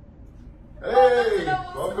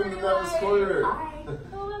Welcome to Devil's Corner. Hi.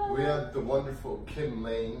 Hello. We have the wonderful Kim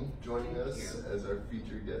Lane joining us as our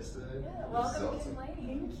featured guest today. Yeah, This is welcome awesome. Kim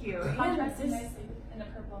Lane. Thank you. Contrasting This- nicely in the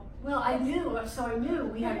purple. Well, I knew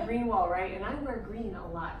we had green wall, right? And I wear green a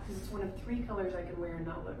lot because it's one of 3 colors I can wear and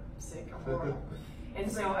not look sick or horrible. And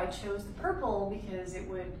so I chose the purple because it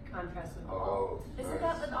would contrast with the wall. Oh, Isn't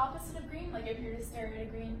nice. that the opposite of green? Like if you were to stare at a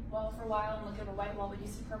green wall for a while and look at a white wall, would you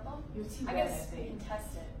see purple? You would see I red, guess we think. can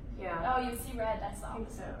test it. Yeah. Oh, you would see red. That's the I think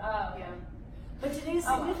opposite. so. Oh, Yeah. But today's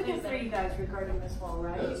Oh, significant for you guys regarding this wall,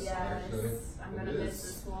 right? Yes. Yes, Actually, I'm gonna it miss is.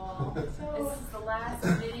 this wall. This is the last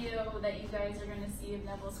video that you guys are gonna see of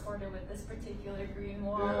Neville's Corner with this particular green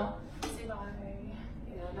wall. Say bye.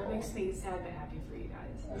 Yeah, that makes me sad but happy for you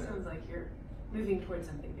guys. It Yeah. sounds like you're moving towards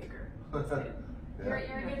something bigger. You're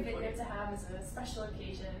Yeah. a good video to have as a special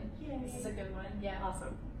occasion. Yay. This is a good one. Yeah.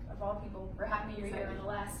 Awesome. Of all people, we're happy you're here on the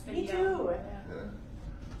last Me video. too. Yeah. Yeah.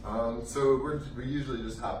 So we usually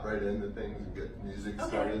just hop right into things and get music Okay.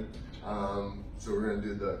 started. So we're gonna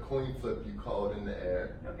do the coin flip. You call it in the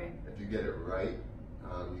air. Okay. If you get it right,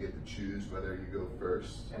 you get to choose whether you go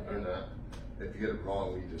first or Okay. not. If you get it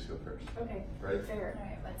wrong, we just go first. Okay. Right? Fair. All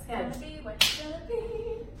right, what's Heads. gonna be? What's gonna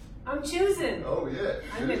be? I'm choosing. Oh yeah.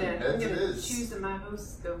 I'm Choose. gonna Heads it is. choose that my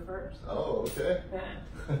hosts go first. Oh, okay.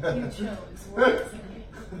 Yeah. You chose. What's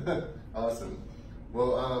gonna be? Awesome.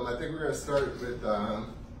 Well, I think we're gonna start with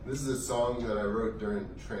this is a song that I wrote during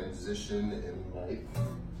the transition in life,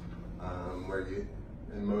 where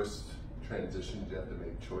in most transitions you have to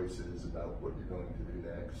make choices about what you're going to do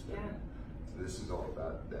next. Yeah. So this is all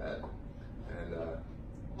about that, and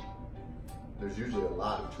there's usually a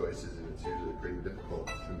lot of choices, and it's usually pretty difficult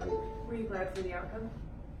to make. Were you glad for the outcome?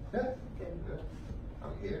 Yeah. Good. Yeah.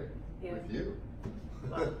 I'm here Yeah. with you.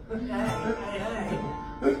 Well,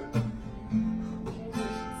 hey.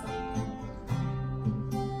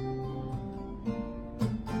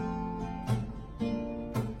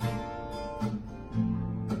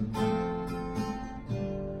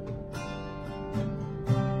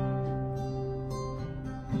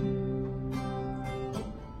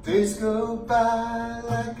 Days go by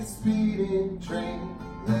like a speeding train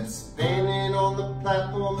that's standing on the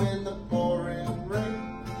platform in the pouring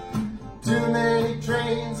rain. Too many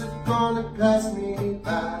trains have gone and passed me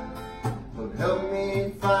by. Lord, help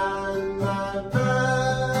me find my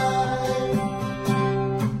ride.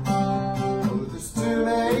 Oh, there's too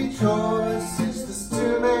many choices, there's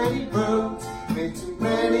too many roads, made too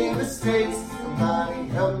many mistakes. Somebody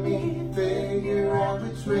help me figure out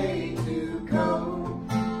which way to go.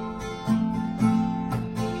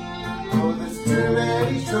 Too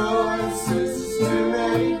many choices, there's too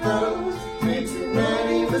many roads, made too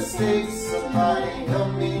many mistakes. Somebody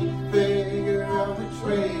help me figure out which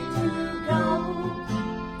way to go.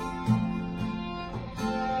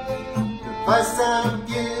 The advice I'm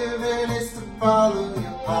giving is to follow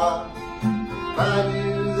your heart. If I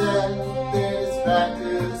knew that, then it's back to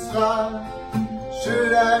the start.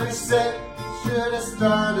 Should I reset? Should I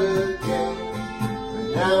start again?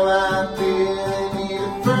 But now I really need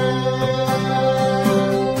a friend.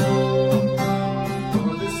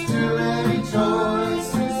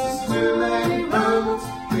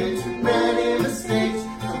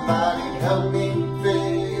 Help me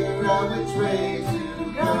figure out which way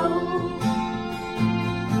to go.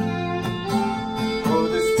 Oh,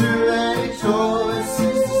 there's too many choices,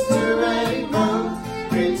 there's too many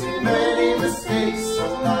roads, made too many mistakes.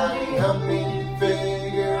 Somebody help me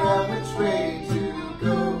figure out which way to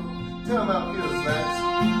go. Tell them how it feels,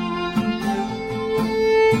 Max.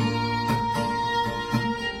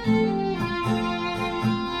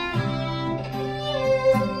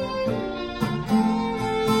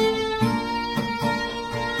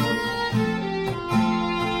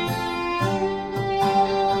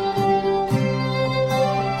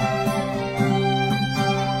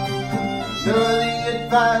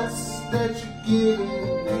 Advice that you're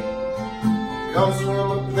giving me comes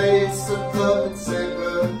from a place of love and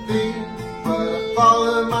sympathy, but I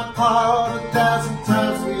followed my heart 1,000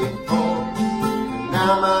 times before, and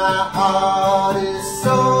now my heart is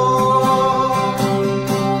sore.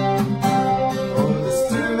 Oh, there's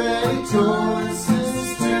too many choices,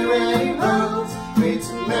 there's too many roads, made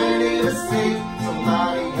too many mistakes.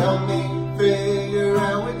 Somebody help me figure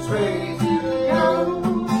out which way to go.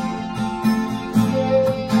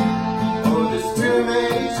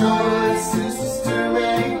 Choices, there's too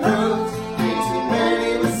many roads, made too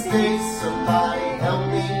many mistakes. Somebody help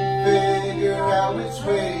me figure out which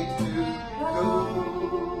way to go.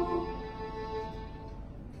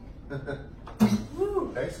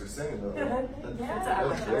 Thanks for singing though. That's That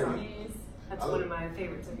was awesome. great. Nice. That's That's one of my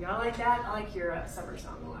favorites. If y'all like that, I like your summer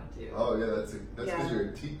song a lot too. Oh yeah, that's because you're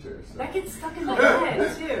a teacher. So. That gets stuck in my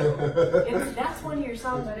head too. That's one of your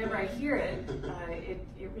songs. Whenever I hear it,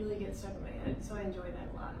 it really gets stuck in my head. So I enjoy that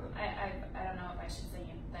a lot. I don't know if I should sing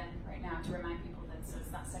it then right now to remind people that so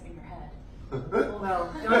it's not stuck in your head.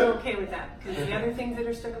 Well, no, I'm okay with that because the other things that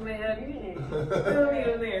are stuck in my head, don't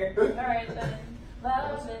even there. All right then.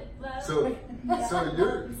 Love it, love it. So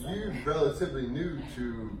you're relatively new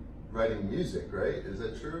to writing music, right? Is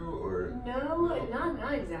that true or? No,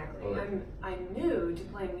 not exactly. Okay. I'm new to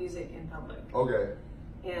playing music in public. Okay.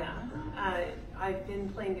 Yeah, I've been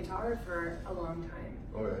playing guitar for a long time.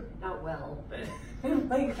 Okay. Not well, but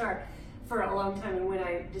playing guitar for a long time. And when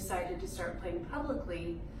I decided to start playing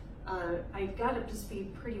publicly, I got up to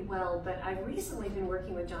speed pretty well. But I've recently been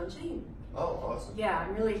working with John Shane. Oh, awesome. Yeah,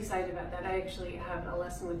 I'm really excited about that. I actually have a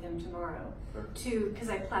lesson with him tomorrow too, because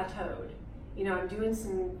I plateaued. You know, I'm doing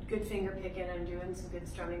some good finger picking, I'm doing some good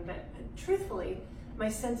strumming, but truthfully, my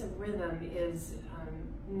sense of rhythm is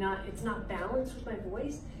it's not balanced with my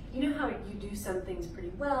voice. You know how you do some things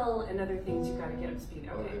pretty well and other things you gotta get up to speed.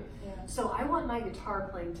 Okay. Yeah. So I want my guitar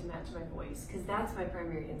playing to match my voice because that's my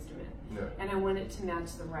primary instrument. Yeah. And I want it to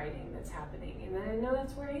match the writing that's happening. And I know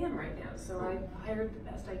that's where I am right now. So I hired the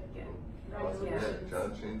best I could get. Awesome. Yeah. Yeah,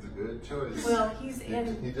 John Shane's a good choice. Well,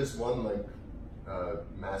 he just won like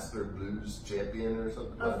Master Blues Champion or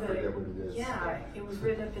something. I forget what it is. Yeah, it was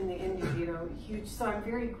written up in the Indy, huge. So I'm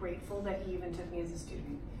very grateful that he even took me as a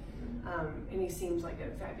student. And he seems like a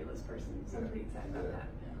fabulous person. So I'm pretty excited about that.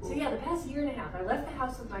 Cool. So yeah, the past year and a half, I left the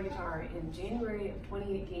house with my guitar in January of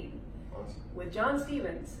 2018 Awesome. with John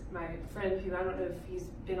Stevens, my friend who I don't know if he's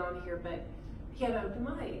been on here, but he had an open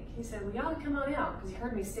mic. He said, "We ought to come on out," because he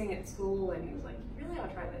heard me sing at school, and he was like, "You really ought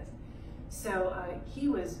to try this." So he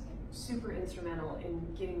was super instrumental in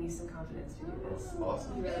giving me some confidence to do this.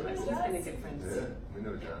 Awesome. He really was. He's been a good friend. Yeah, we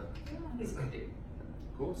know John. He's a good dude.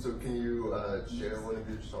 Cool. So can you share one of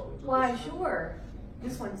your songs? Why, sure.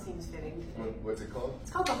 This one seems fitting today. What's it called? It's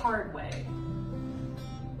called The Hard Way.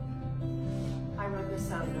 I wrote this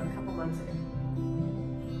a couple months ago.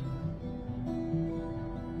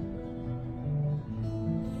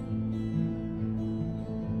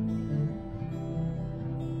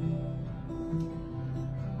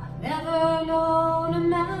 I've never known a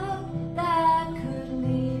map that could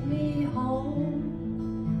lead me home.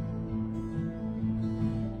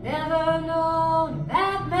 Never known a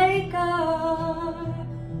map maker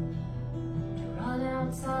to run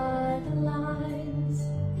outside the lines.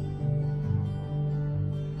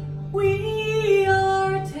 We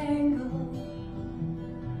are a tangle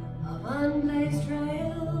of unblazed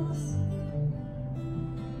trails.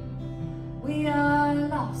 We are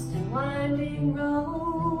lost in winding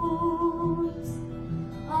roads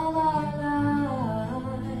all our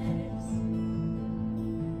lives.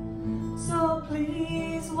 So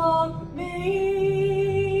please walk with me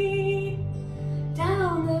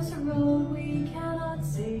down this road we cannot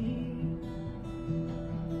see,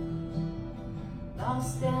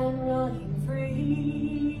 lost and running free.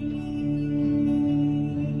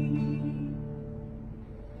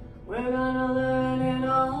 We're gonna learn it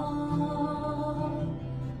all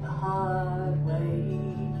the hard way.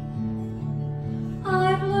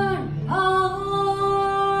 I've learned it all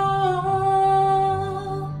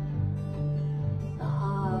the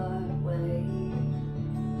hard way.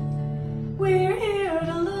 We're here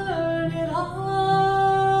to learn it all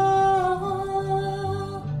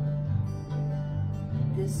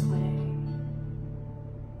this way.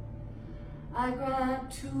 I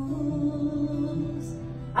grabbed tools,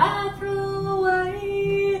 I threw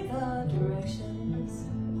away the directions,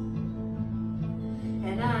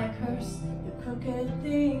 and I cursed the crooked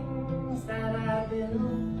things that I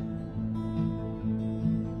built.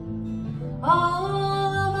 All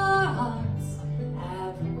of our hearts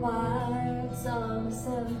have required some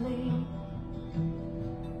assembly.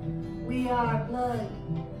 We are blood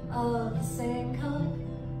of the same cup,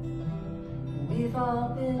 we've all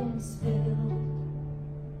been spilled.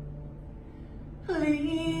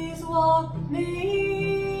 Please walk with me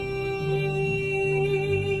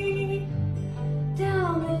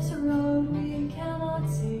down this road we cannot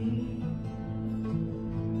see,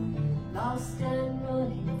 lost and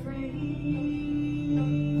running free.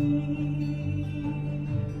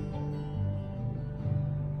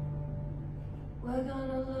 We're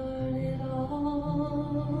gonna learn it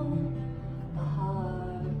all the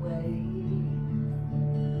hard way.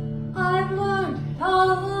 I've learned it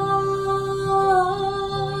all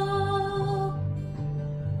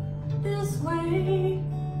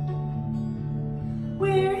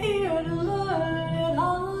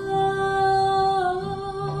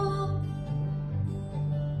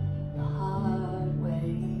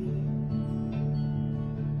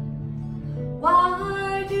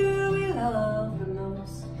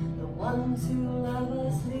ones who love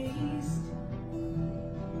us least.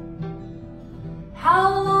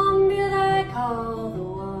 How long did I call the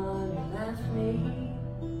one who left me,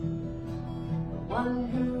 the one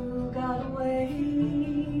who got away?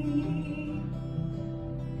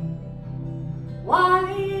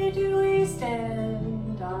 Why do we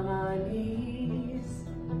stand on our knees,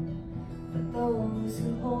 but those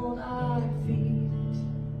who hold our feet?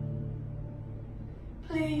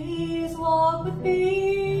 Please walk with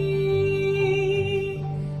me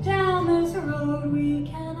down this road we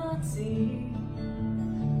cannot see.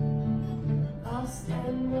 I'll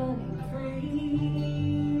stand running free.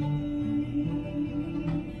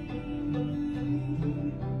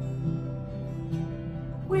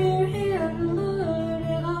 We're here to learn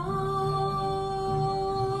it all,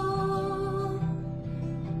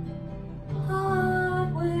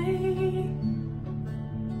 hard way.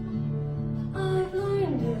 I've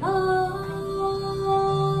learned it all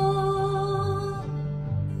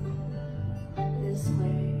this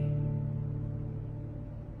way.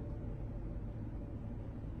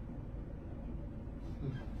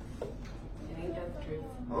 It ain't that the truth.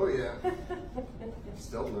 Oh yeah.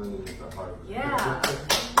 Still learning the hard way. Yeah.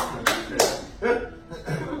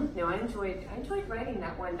 No, I enjoyed writing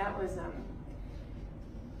that one. That was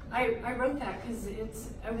I wrote that because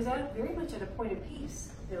I was very much at a point of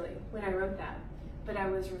peace, really, when I wrote that. But I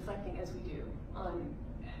was reflecting, as we do, on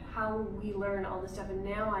how we learn all this stuff, and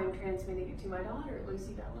now I'm transmitting it to my daughter,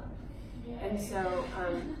 Lucy Bella. Yay. And so,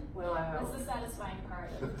 well, I hope. That's the satisfying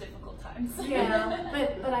part of difficult times. Yeah,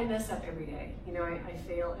 but I mess up every day. You know, I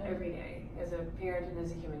fail every day as a parent and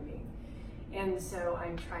as a human being. And so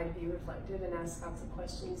I try to be reflective and ask lots of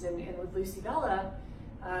questions. And with Lucy Bella,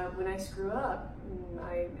 when I screw up,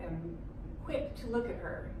 I am quick to look at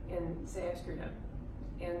her and say I screwed up.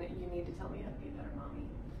 And you need to tell me how to be a better mommy.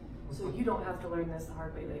 So you don't have to learn this the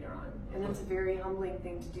hard way later on. And that's a very humbling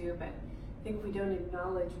thing to do, but I think we don't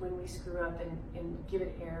acknowledge when we screw up and give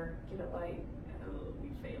it air, give it light, oh,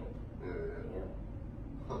 we failed. Yeah.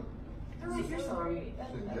 Huh. I like your song.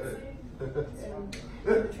 Good. And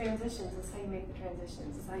the transitions, that's how you make the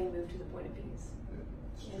transitions. That's how you move to the point of peace.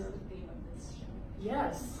 Is the theme of this show.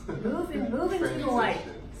 Yes. Move into the light.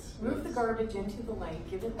 Move the garbage into the light.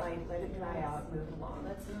 Give it light. Let it dry out. Move along.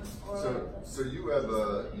 Let's move forward. So you have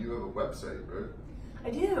a website, right?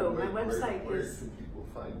 I do. My website where is. can people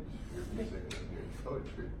find your music and your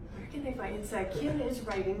poetry? Where can they find it? It's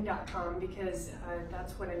kimiswriting.com because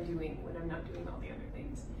that's what I'm doing when I'm not doing all the other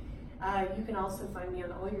things. You can also find me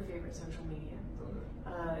on all your favorite social media.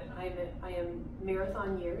 I am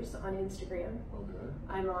Marathon Years on Instagram. Okay.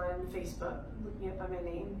 I'm on Facebook, looking up by my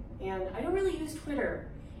name, and I don't really use Twitter.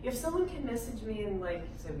 If someone can message me in like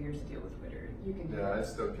 7 years to deal with Twitter, you can do it. Yeah, I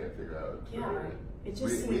still can't figure out Twitter. Yeah, it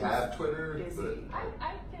just we have Twitter, busy. but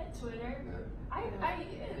I get Twitter. yeah.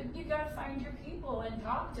 You gotta find your people and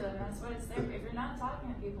talk to them. That's what it's there for. If you're not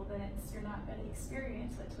talking to people, then you're not gonna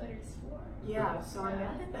experience what Twitter's for. Yeah, so I'm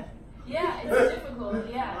mad at that. Yeah, it's difficult.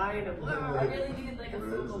 Yeah. I know. I really needed like a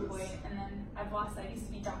focal point, and then I've lost that. I used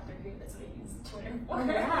to be Doctor Who. That's what I used Twitter for. Oh,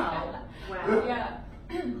 wow. Wow. Yeah.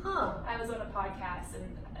 Huh. I was on a podcast,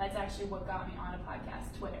 and that's actually what got me on a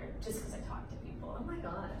podcast, Twitter, just because I talked to people. Oh my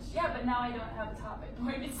gosh. Yeah, but now I don't have a topic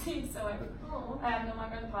point, it seems, so I am no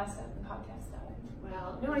longer on the podcast died.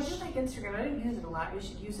 Well, no, I do like Instagram. I don't use it a lot. I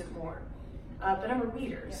should use it more. But I'm a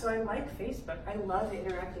reader, so I like Facebook. I love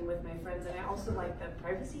interacting with my friends, and I also like the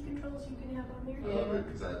privacy controls you can have on there. I love it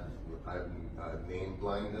because I have name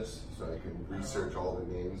blindness, so I can research all the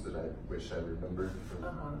names that I wish I remembered.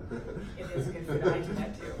 It is good for that. I do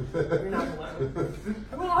that too. You're not alone.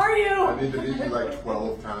 Who are you? I need to meet you like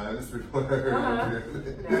 12 times before. No,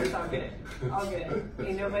 it's all good. All good.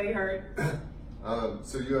 Ain't nobody hurt.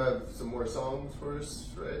 So you have some more songs for us,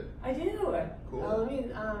 right? I do. Cool. Let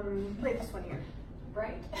me play this one here.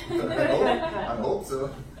 Right? I hope so.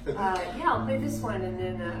 Yeah, I'll play this one, and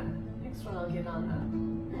then next one I'll get on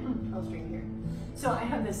the string here. So I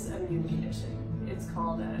have this immune condition. It's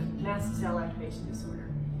called mast cell activation disorder,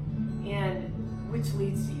 and which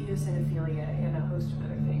leads to eosinophilia and a host of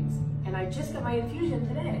other things. And I just got my infusion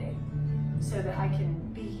today, so that I can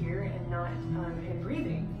be here and not and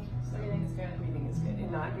breathing. So everything's good. Breathing is good,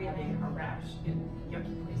 and not having a rash in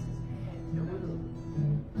yucky places.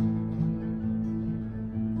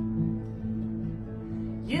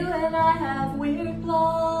 You and I have weird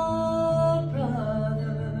blood,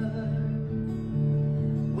 brother.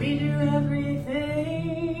 We do everything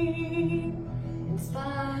in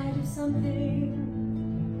spite of something.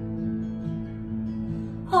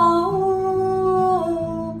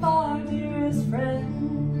 Oh, our dearest friend,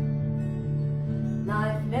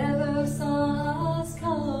 life never saw us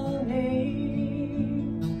coming.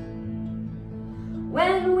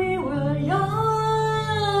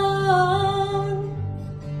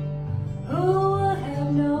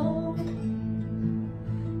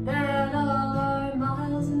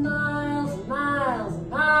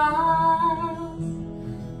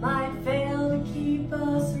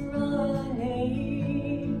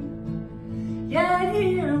 But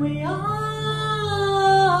here we are,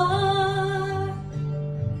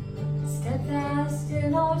 steadfast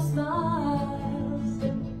in our smiles.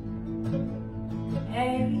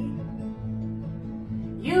 Hey,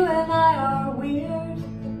 you and I are weird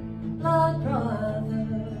blood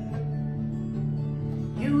brothers.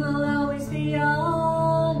 You will always be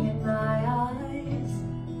young in my eyes,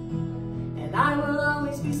 and I will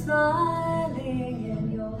always be smiling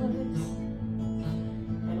in yours,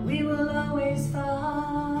 and we will always fight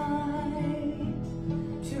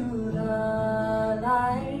to the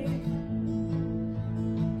light.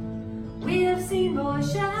 We have seen more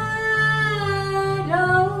shadows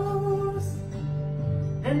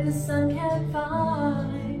than the sun can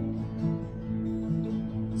find,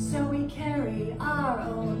 so we carry our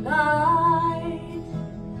own light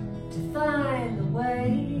to find the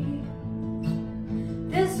way.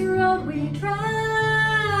 This road we travel,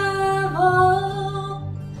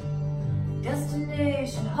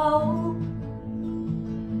 destination hope,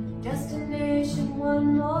 destination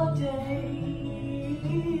one more day.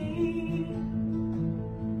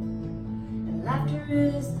 And laughter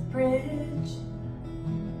is the bridge,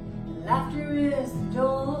 and laughter is the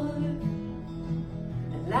door,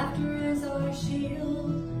 and laughter is our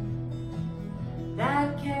shield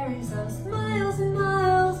that carries us miles and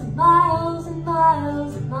miles and miles and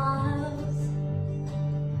miles and miles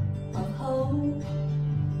of hope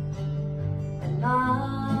and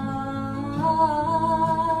miles.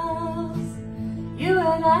 You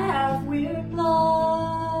and I have weird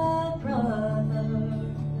blood, brother.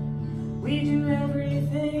 We do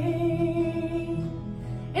everything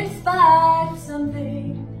in spite of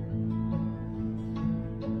something.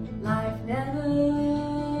 Life never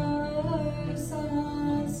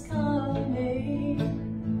saw us coming.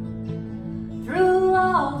 Through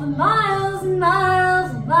all the miles and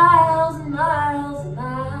miles and miles and miles and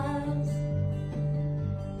miles,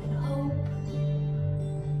 and hope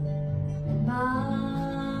and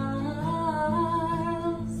miles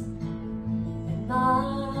and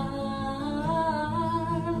miles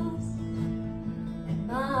and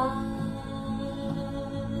miles.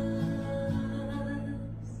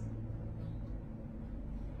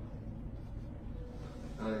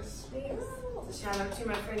 Nice. Thanks. A shout out to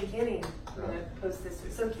my friend Kenny. I'm gonna post this.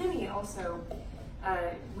 So Kenny also,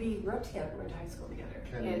 we grew up together, went to high school together.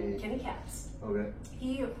 And Kenny Capps. Okay.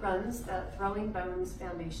 He runs the Throwing Bones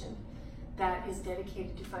Foundation that is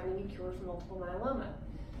dedicated to finding a cure for multiple myeloma.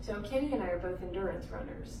 So Kenny and I are both endurance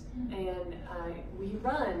runners, and we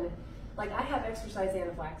run. Like, I have exercise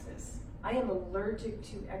anaphylaxis. I am allergic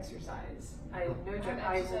to exercise. I no joke.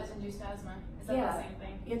 I have exercise-induced asthma. Is that the same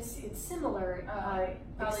thing? It's similar.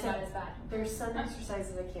 Probably not as bad. There's some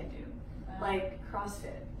exercises I can't do, like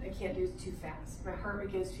CrossFit. I can't do too fast. My heart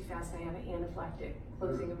rate goes too fast, and I have an anaphylactic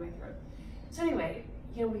closing of my throat. So anyway,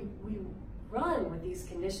 you know, we run with these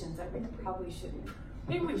conditions that we probably shouldn't.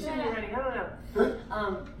 Maybe we shouldn't be running. I don't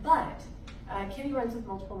know. But Kenny runs with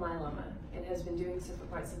multiple myeloma and has been doing so for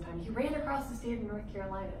quite some time. He ran across the state of North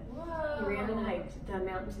Carolina. Whoa. He ran and hiked the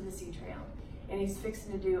Mountain to the Sea Trail. And he's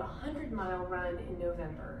fixing to do a 100-mile run in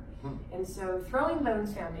November. And so Throwing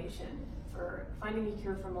Bones Foundation for finding a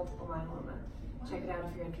cure for multiple myeloma. Check it out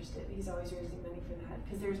if you're interested. He's always raising money for that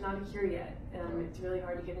because there's not a cure yet. It's really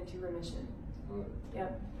hard to get into remission.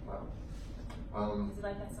 Yep. Wow. Does he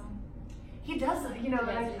like that song? He does. You know,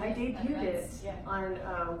 Yes, I debuted it on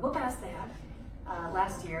Whoop Ass That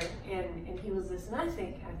last year, and he was listening. I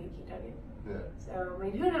think he dug it. Yeah. So I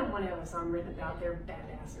mean, who doesn't want to have a song written about their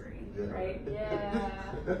badassery, right?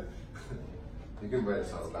 Yeah. You can write a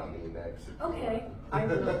song about me next. Okay, I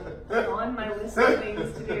will. On my list of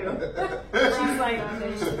things to do. She's like,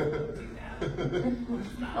 they should do that.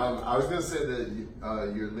 I was gonna say that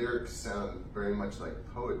your lyrics sound very much like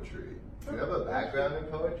poetry. Do you have a background in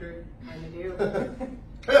poetry? Kind of do.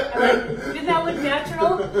 Did that look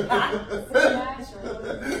natural? Natural.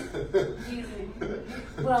 Easy.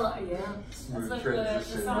 Well, yeah. That's like the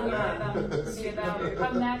song about be about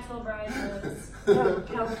unnatural rises. No,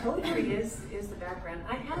 how poetry is the background.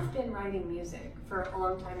 I have been writing music for a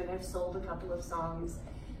long time, and I've sold a couple of songs.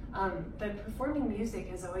 But performing music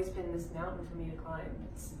has always been this mountain for me to climb.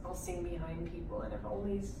 I'll sing behind people, and I've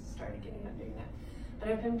only started getting up doing that. But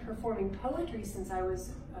I've been performing poetry since I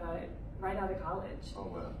was right out of college. Oh,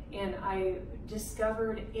 wow. And I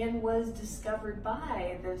discovered and was discovered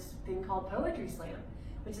by this thing called Poetry Slam,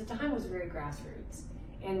 which at the time was very grassroots.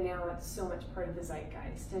 And now it's so much part of the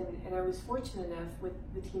zeitgeist. And I was fortunate enough with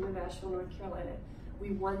the team of Asheville, North Carolina.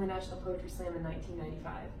 We won the National Poetry Slam in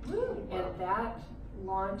 1995. Woo, wow. And that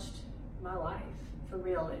launched my life, for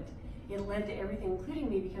real. It led to everything, including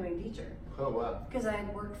me becoming a teacher. Oh, wow. Because I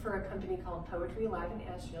had worked for a company called Poetry Alive in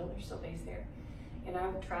Asheville. They're still based there. And I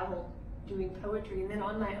would travel doing poetry. And then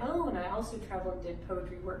on my own, I also traveled and did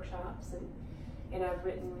poetry workshops. And I've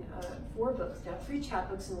written 4 books now, 3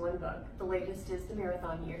 chapbooks and 1 book. The latest is The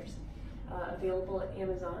Marathon Years, available at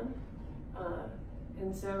Amazon.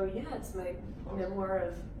 And so, yeah, it's my memoir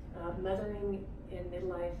of mothering in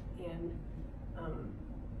midlife and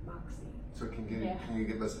Moxie. So can you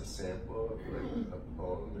give us a sample of like a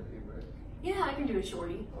poem that you write? Yeah, I can do a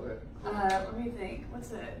shorty. Okay. Let me think.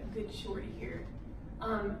 What's a good shorty here?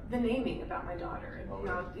 The naming about my daughter. Okay. You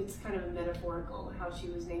know, it's kind of metaphorical how she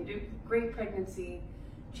was named. Great pregnancy,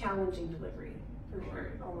 challenging delivery. For sure,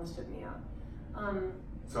 it almost took me out.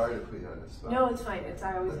 Sorry to put you on the spot. No, it's fine.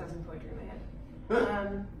 I always have some poetry in my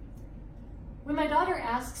head. When my daughter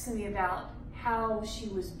asks me about how she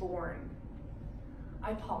was born,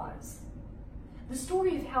 I pause. The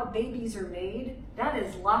story of how babies are made, that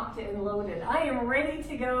is locked and loaded. I am ready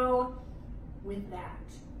to go with that.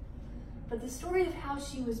 But the story of how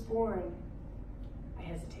she was born, I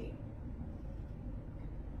hesitate.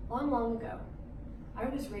 Long ago, I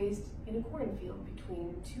was raised in a cornfield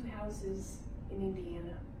between 2 houses in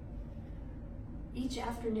Indiana. Each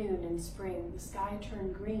afternoon in spring, the sky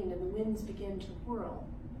turned green and the winds began to whirl.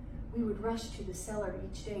 We would rush to the cellar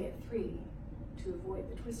each day at 3 to avoid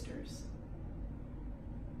the twisters.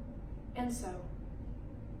 And so,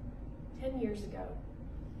 10 years ago,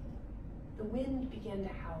 the wind began to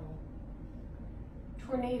howl.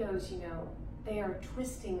 Tornadoes, you know, they are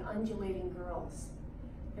twisting, undulating girls.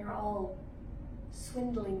 They're all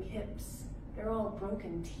swindling hips. They're all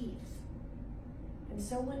broken teeth. And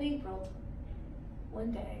so one April,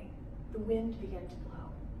 one day, the wind began to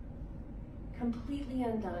blow. Completely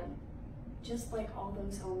undone, just like all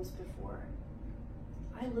those homes before.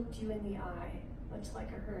 I looked you in the eye, much like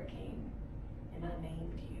a hurricane, and I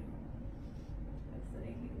named you. That's the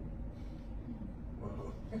naming.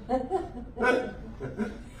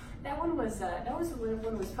 That one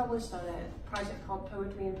was published on a project called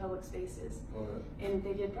Poetry in Public Spaces. And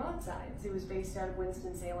they did broadsides. It was based out of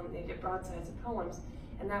Winston-Salem, and they did broadsides of poems.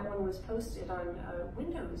 And that one was posted on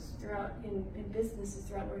windows throughout in businesses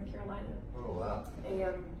throughout North Carolina. Oh, wow.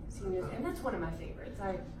 And that's one of my favorites.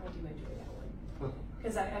 I do enjoy that one.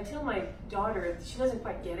 Because I tell my daughter, she doesn't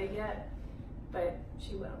quite get it yet, but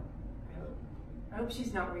she will, I hope. I hope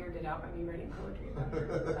she's not weirded out by me writing poetry about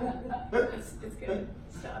her. It's good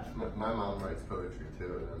stuff. My mom writes poetry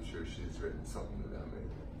too, and I'm sure she's written something about me.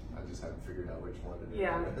 I just haven't figured out which one it is.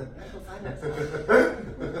 Yeah, I will find that stuff.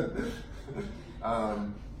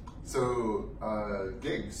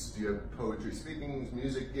 Gigs. Do you have poetry speakings,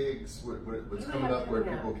 music gigs? What's coming up where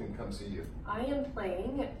people can come see you? I am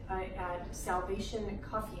playing at Salvation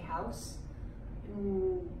Coffee House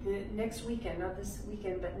the next weekend, not this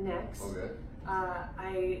weekend, but next. Okay.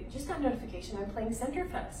 I just got notification I'm playing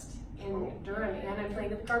Centerfest in Durham, and I'm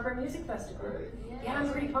playing at the Carver Music Festival. Right. Yeah, I'm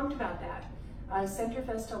pretty pumped about that.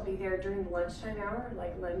 Centerfest, I'll be there during the lunchtime hour,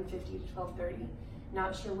 like 11:50 to 12:30.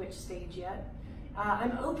 Not sure which stage yet.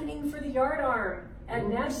 I'm opening for the Yard Arm at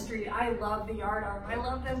Nash Street. I love the Yard Arm. I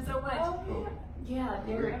love them so much. Cool. Yeah,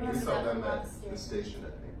 We saw them at the station,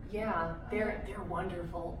 I think. Yeah, they're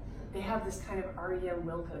wonderful. They have this kind of REM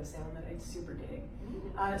Wilco sound that I super dig.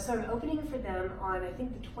 So I'm opening for them on, I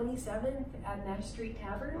think, the 27th at Nash Street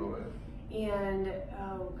Tavern. Oh, right. And,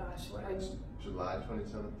 oh gosh, July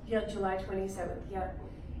 27th? Yeah, July 27th, yeah.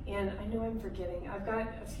 And I know I'm forgetting. I've got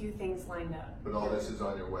a few things lined up. But all this is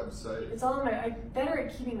on your website? It's all on I'm better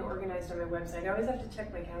at keeping it organized on my website. I always have to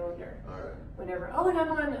check my calendar. All right. Whenever. Oh, and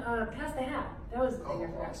I'm on Pass the Hat. That was the thing I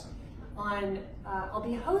forgot. Awesome. I'll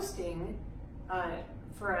be hosting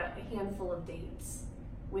for a handful of dates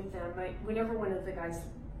with them. Whenever one of the guys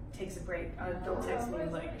takes a break, they'll text me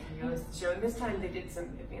like, the show. And this time they did some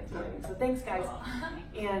advanced planning. So thanks, guys.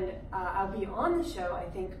 And I'll be on the show, I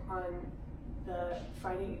think, on the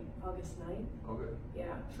Friday, August 9th. Okay.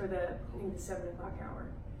 Yeah, for I think the 7 o'clock hour.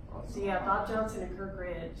 Awesome. So yeah, Bob Johnson and Kirk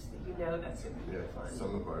Ridge, that's going to be fun.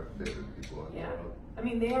 Some of our favorite people on the world. I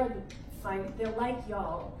mean, they are fine. They're like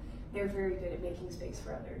y'all. They're very good at making space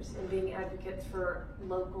for others and being advocates for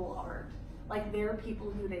local art. Like, they're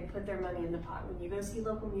people who they put their money in the pot. When you go see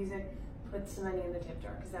local music, put some money in the tip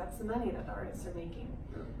jar, because that's the money that the artists are making.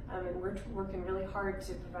 Yeah. And we're working really hard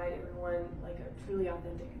to provide everyone like a truly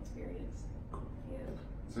authentic experience. Yeah.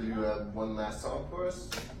 So you have one last song for us?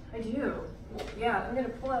 I do. Yeah, I'm going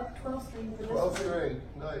to pull up 12 string for this 12 string,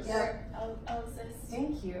 nice. Yeah. I'll assist.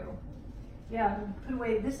 Thank you. Yeah, put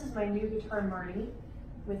away, this is my new guitar, Marty.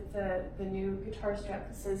 with the new guitar strap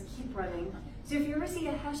that says "Keep Running." So if you ever see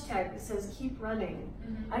a hashtag that says "Keep Running,"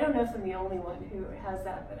 I don't know if I'm the only one who has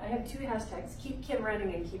that, but I have 2 hashtags: "Keep Kim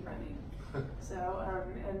Running" and "Keep Running." So,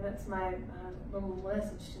 and that's my little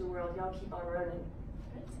message to the world: y'all keep on running.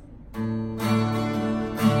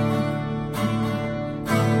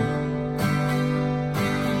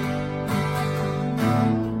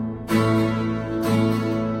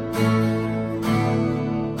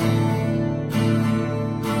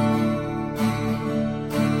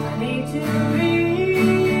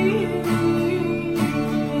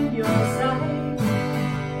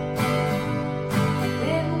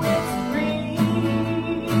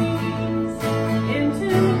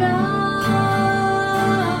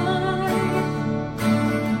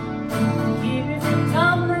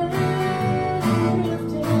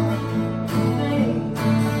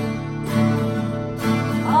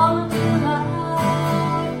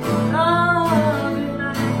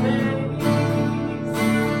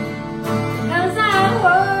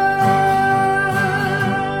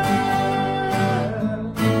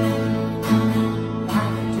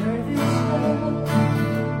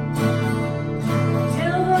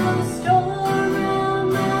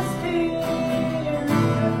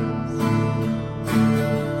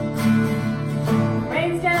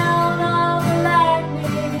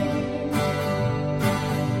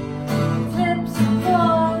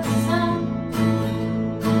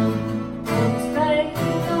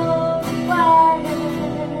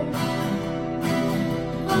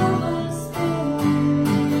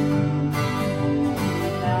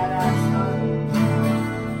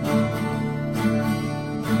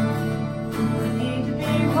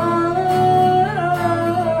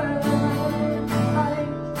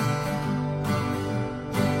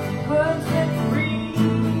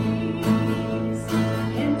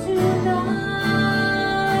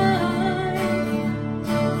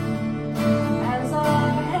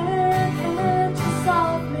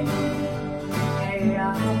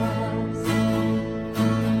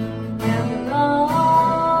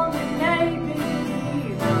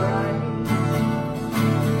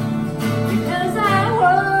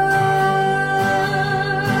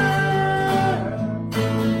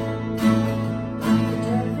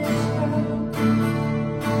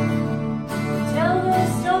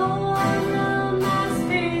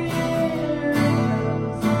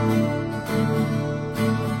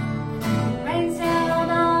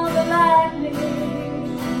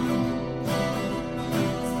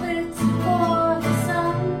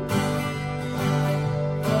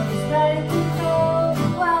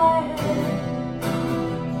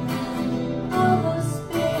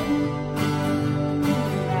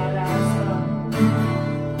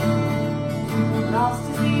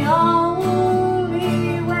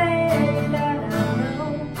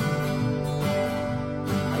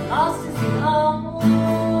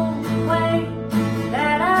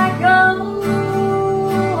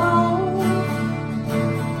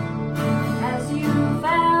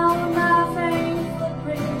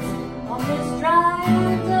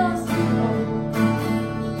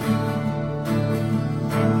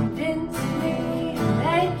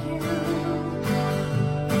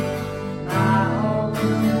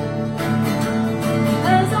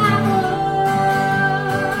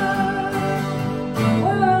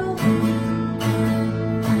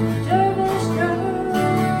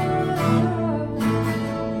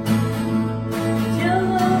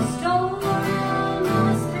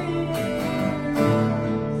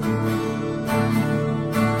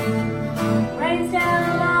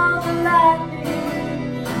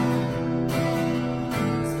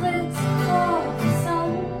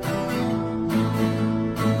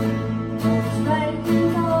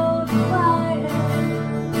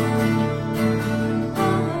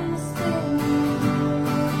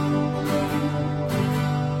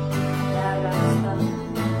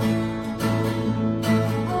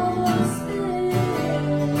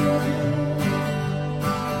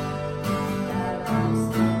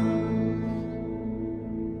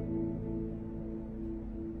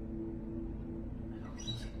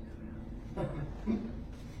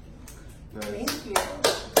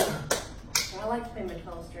 like playing my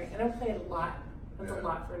 12 string. I don't play it a lot. That's a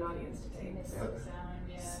lot for an audience to take.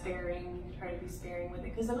 Sparing, you try to be sparing with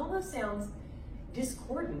it, because it almost sounds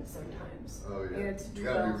discordant sometimes. Oh yeah, you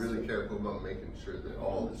gotta be really careful about making sure that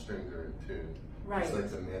all the strings are in tune. Right. It's like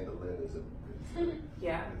the mandolin is a...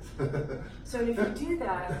 Yeah. So if you do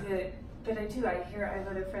that, but I have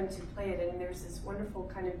other friends who play it, and there's this wonderful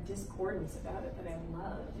kind of discordance about it that I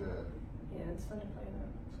love. Yeah. Yeah, it's fun to play that.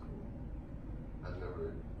 It's cool. I've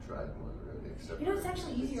never tried one really, except it's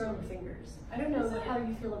actually easier on the fingers. I don't know how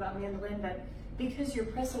you feel about mandolin, but because you're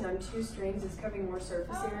pressing on 2 strings, it's covering more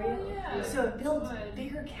surface Oh, area. yeah. So it builds Good.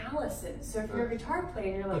 bigger calluses. So if you're a guitar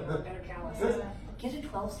player and you're like, oh, better calluses, get a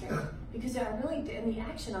 12 string. Because and the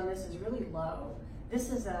action on this is really low. This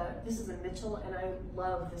is a Mitchell, and I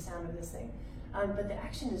love the sound of this thing. But the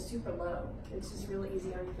action is super low. It's just really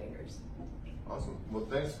easy on your fingers. Awesome. Well,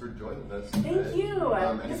 thanks for joining us. Thank you.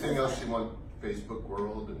 Anything else you want Facebook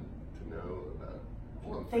world and to know about?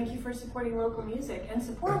 Well, thank you for supporting local music and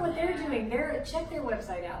support what they're doing. Check their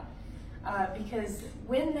website out because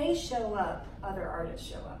when they show up, other artists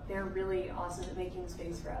show up. They're really awesome at making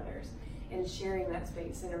space for others and sharing that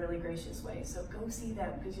space in a really gracious way. So go see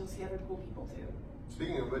them because you'll see other cool people too.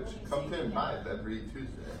 Speaking of which, come to Vibe every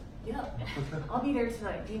Tuesday. Yep. I'll be there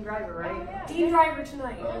tonight. Dean Driver, right? Oh, yeah. Dean Driver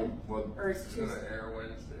tonight. Well, Or it's It's gonna Tuesday. air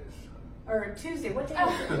Wednesdays. Or Tuesday. What day is it?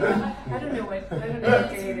 I don't know what day it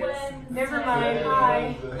is. Wednesday. Never mind.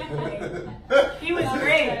 Hi. He was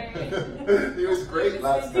great. He was great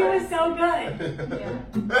last He night. was so good. Yeah.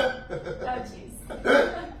 Oh, jeez.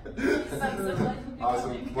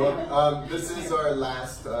 Awesome. Well, this is our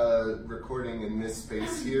last recording in this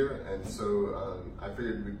space here, and so I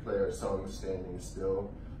figured we'd play our song "Standing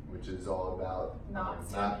Still," which is all about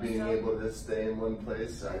not being able to stay in one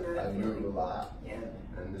place. I move a lot, Yeah.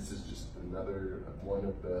 and this is just another one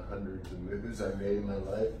of the hundreds of moves I made in my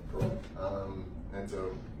life. And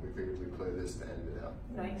so we figured we'd play this to end it out.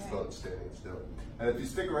 Nice. It's called "Standing Still." And if you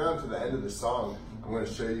stick around to the end of the song, I'm going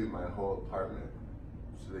to show you my whole apartment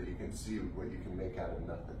so that you can see what you can make out of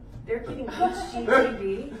nothing. They're getting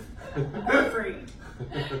HGTV for free.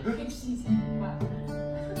 Wow.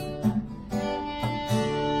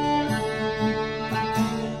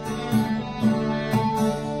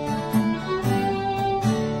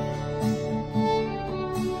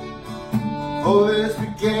 Always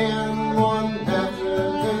began one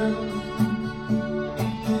afternoon.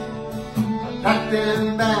 I packed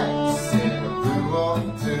in bags and I flew off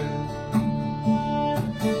to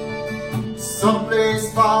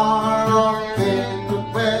someplace far off in the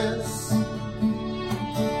west,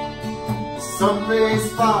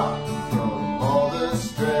 someplace far from all the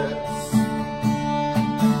stress. I'm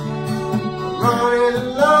running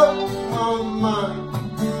low on money,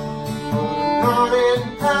 but I'm running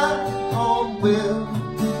high on will.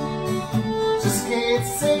 Just can't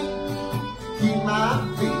seem to keep my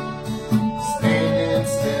feet standing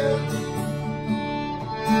still.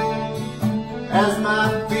 As my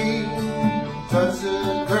feet touch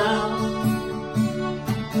the ground,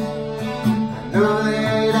 I know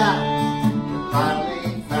that I finally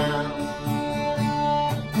found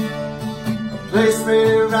a place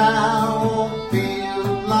where I won't be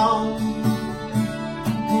alone,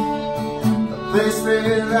 a place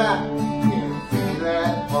where I can feel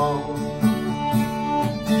at home.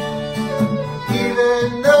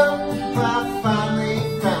 Even though I finally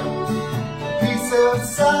found a piece of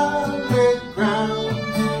solid ground,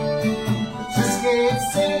 I just can't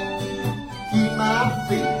seem to keep my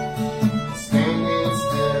feet standing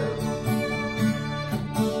still.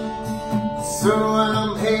 So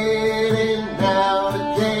I'm heading out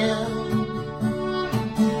again,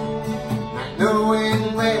 not knowing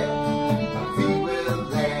where my feet will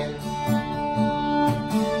land.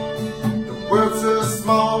 The world's so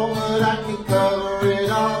small, but I can cover it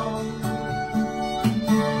all.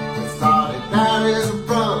 It started out as a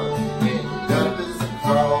run, ended up as a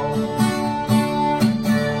crawl.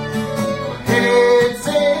 My head's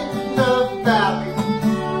in the valley,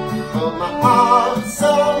 but my heart's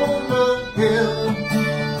on the hill.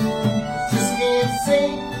 Just can't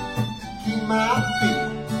seem to keep my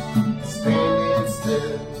feet standing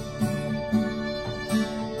still.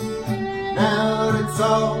 Now that it's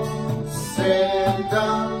all said and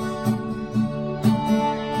done,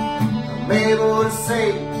 I'm able to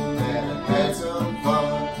say that I had some fun.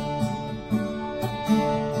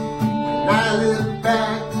 And I look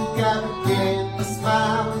back, I begin to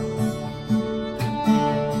smile.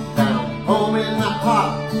 Found home in my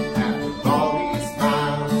heart after all these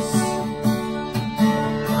miles.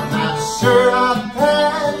 I'm not sure I've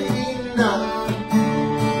had enough,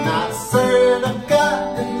 not certain I've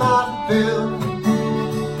gotten my fill,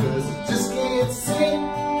 'cause I just can't seem to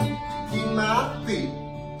keep my feet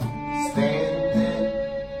standing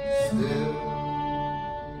still.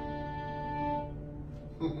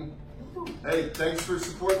 Hey, thanks for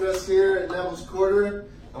supporting us here at Neville's Quarter.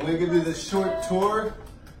 I'm gonna give you this short tour.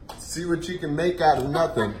 See what you can make out of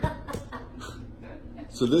nothing.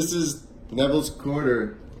 So this is Neville's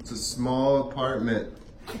Quarter. It's a small apartment.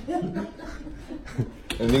 And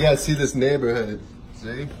you gotta see this neighborhood.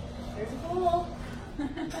 See? There's a pool.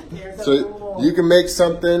 There's a So pool. you can make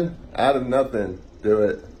something out of nothing. Do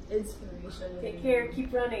it. It's free. show you. Take care.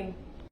 Keep running.